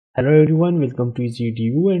Hello everyone, welcome to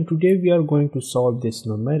EasyEdu, and today we are going to solve this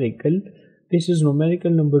numerical. This is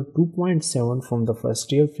numerical number 2.7 from the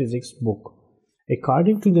first year physics book.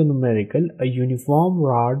 According to the numerical, a uniform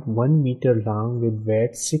rod 1 meter long with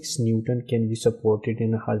weight 6 Newton can be supported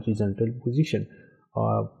in a horizontal position.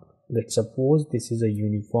 Let's suppose this is a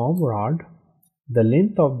uniform rod. The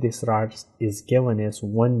length of this rod is given as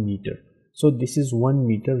 1 meter. So this is 1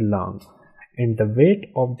 meter long. And the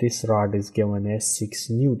weight of this rod is given as 6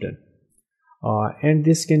 Newton. And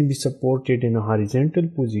this can be supported in a horizontal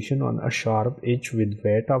position on a sharp edge with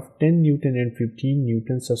weight of 10 Newton and 15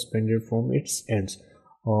 Newton suspended from its ends.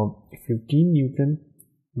 15 Newton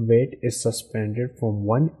weight is suspended from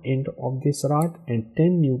one end of this rod and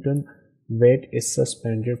 10 Newton weight is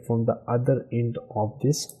suspended from the other end of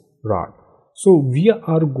this rod. So we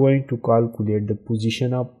are going to calculate the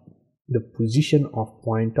position of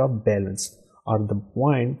point of balance, or the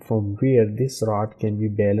point from where this rod can be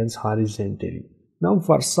balanced horizontally. Now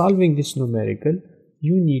for solving this numerical,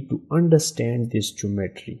 you need to understand this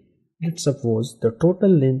geometry. Let's suppose the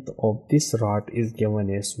total length of this rod is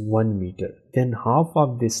given as 1 meter. Then half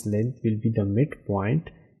of this length will be the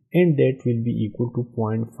midpoint, and that will be equal to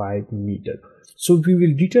 0.5 meter. So we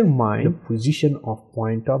will determine the position of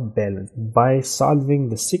point of balance by solving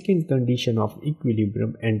the second condition of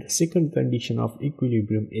equilibrium, and the second condition of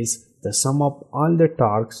equilibrium is the sum of all the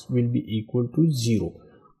torques will be equal to 0,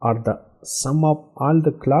 or the sum of all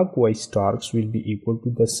the clockwise torques will be equal to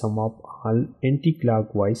the sum of all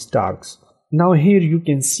anti-clockwise torques. Now here you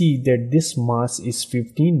can see that this mass is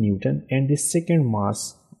 15 Newton and this second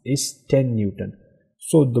mass is 10 Newton.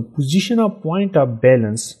 So the position of point of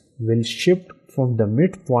balance will shift from the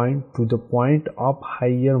midpoint to the point of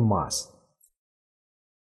higher mass.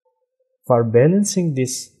 For balancing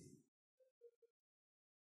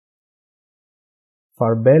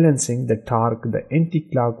the torque, the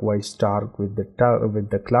anti-clockwise torque with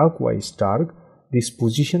the clockwise torque, this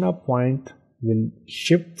position of point will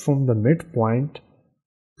shift from the midpoint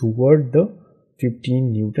toward the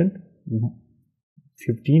 15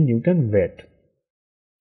 Newton weight.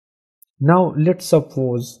 Now let's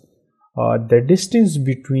suppose the distance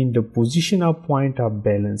between the position of point of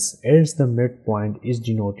balance as the midpoint is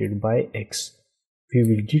denoted by x. We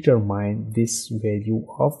will determine this value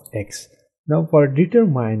of x. Now for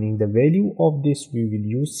determining the value of this, we will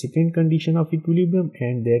use second condition of equilibrium,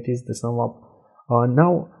 and that is the sum of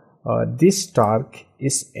this torque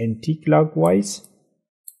is anti-clockwise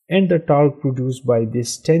and the torque produced by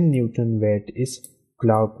this 10 Newton weight is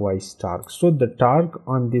clockwise torque. So the torque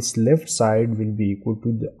on this left side will be equal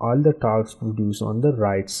to all the torques produced on the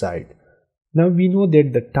right side. Now we know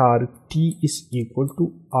that the torque T is equal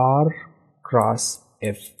to R cross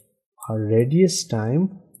F, or radius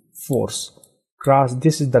time force.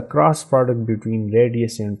 This is the cross product between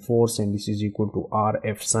radius and force, and this is equal to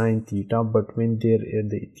RF sine theta. But when the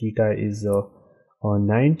theta is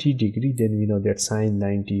 90 degree, then we know that sine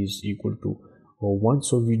 90 is equal to 1.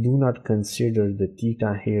 So we do not consider the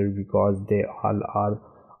theta here because they all are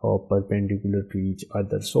perpendicular to each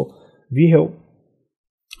other. So we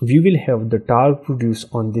will have the torque produced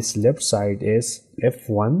on this left side as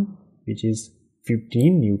F1, which is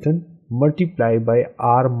 15 Newton, multiplied by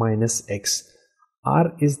R minus X.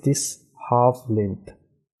 R is this half length,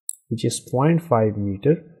 which is 0.5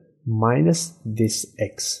 meter, minus this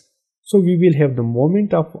X. So we will have the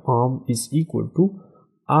moment of arm is equal to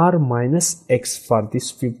R minus X for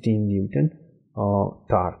this 15 Newton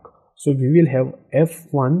torque. So we will have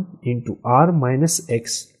F1 into R minus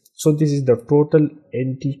X. So this is the total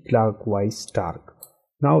anti-clockwise torque.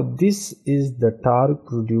 Now this is the torque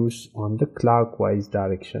produced on the clockwise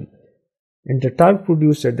direction, and the torque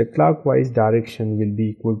produced at the clockwise direction will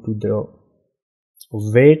be equal to the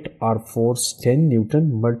weight or force 10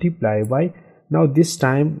 Newton multiplied by, now this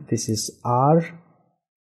time this is R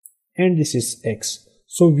and this is X.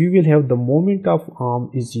 So we will have the moment of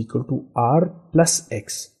arm is equal to R plus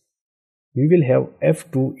X. We will have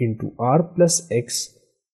F2 into R plus X.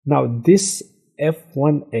 Now this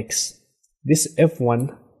F1X, this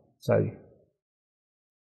F1,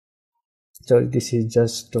 so this is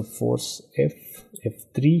just a force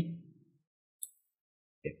F3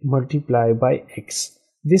 multiplied by X.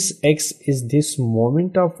 This X is this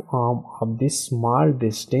moment of arm of this small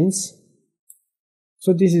distance.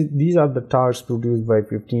 So these are the torques produced by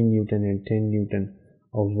 15 Newton and 10 Newton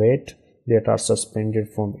of weight that are suspended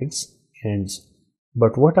from its ends.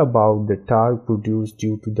 But what about the torque produced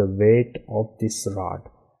due to the weight of this rod?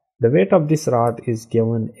 The weight of this rod is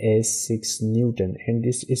given as 6 Newton, and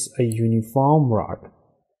this is a uniform rod.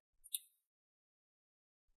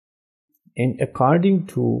 And according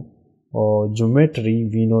to geometry,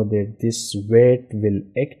 we know that this weight will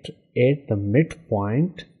act at the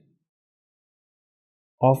midpoint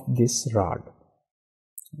of this rod,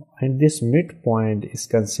 and this midpoint is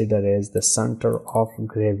considered as the center of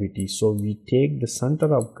gravity. So we take the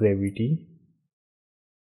center of gravity,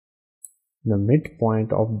 the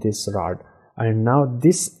midpoint of this rod, and now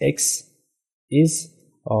this x is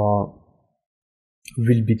will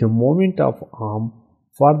be the moment of arm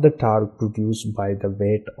for the torque produced by the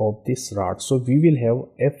weight of this rod. So we will have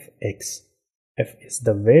Fx. F is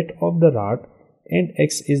the weight of the rod and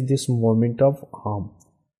x is this moment of arm.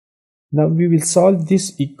 Now we will solve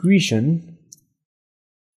this equation,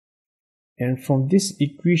 and from this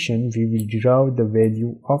equation we will derive the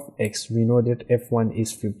value of x. We know that F1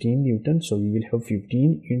 is 15 Newton, so we will have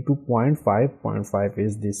 15 into 0.5. 0.5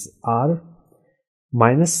 is this r,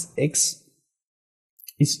 minus x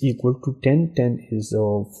is equal to 10. 10 is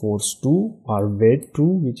force 2 or weight 2,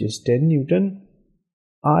 which is 10 Newton.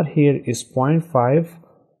 R here is 0.5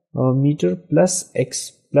 meter plus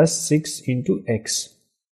x plus 6 into x.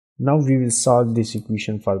 Now we will solve this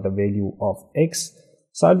equation for the value of x.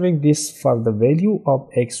 Solving this for the value of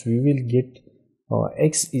x, we will get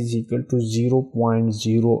x is equal to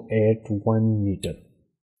 0.081 meter.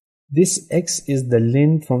 This x is the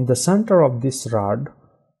length from the center of this rod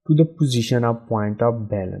to the position of point of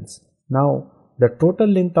balance. Now the total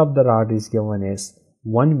length of the rod is given as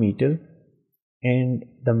 1 meter and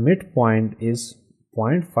the midpoint is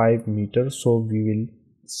 0.5 meter, so we will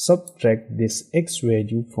subtract this x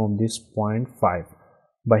value from this 0.5.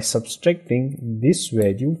 By subtracting this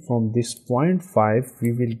value from this 0.5,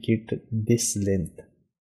 we will get this length,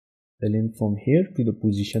 the length from here to the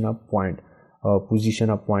position of point of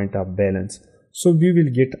balance. So we will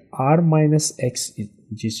get r minus x,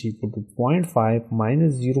 which is equal to 0.5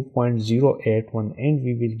 minus 0.081, and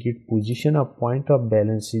we will get position of point of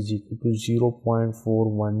balance is equal to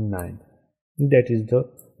 0.419. That is the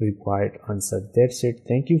required answer. That's it.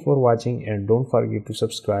 Thank you for watching, and don't forget to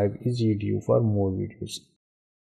subscribe EasyEdu for more videos.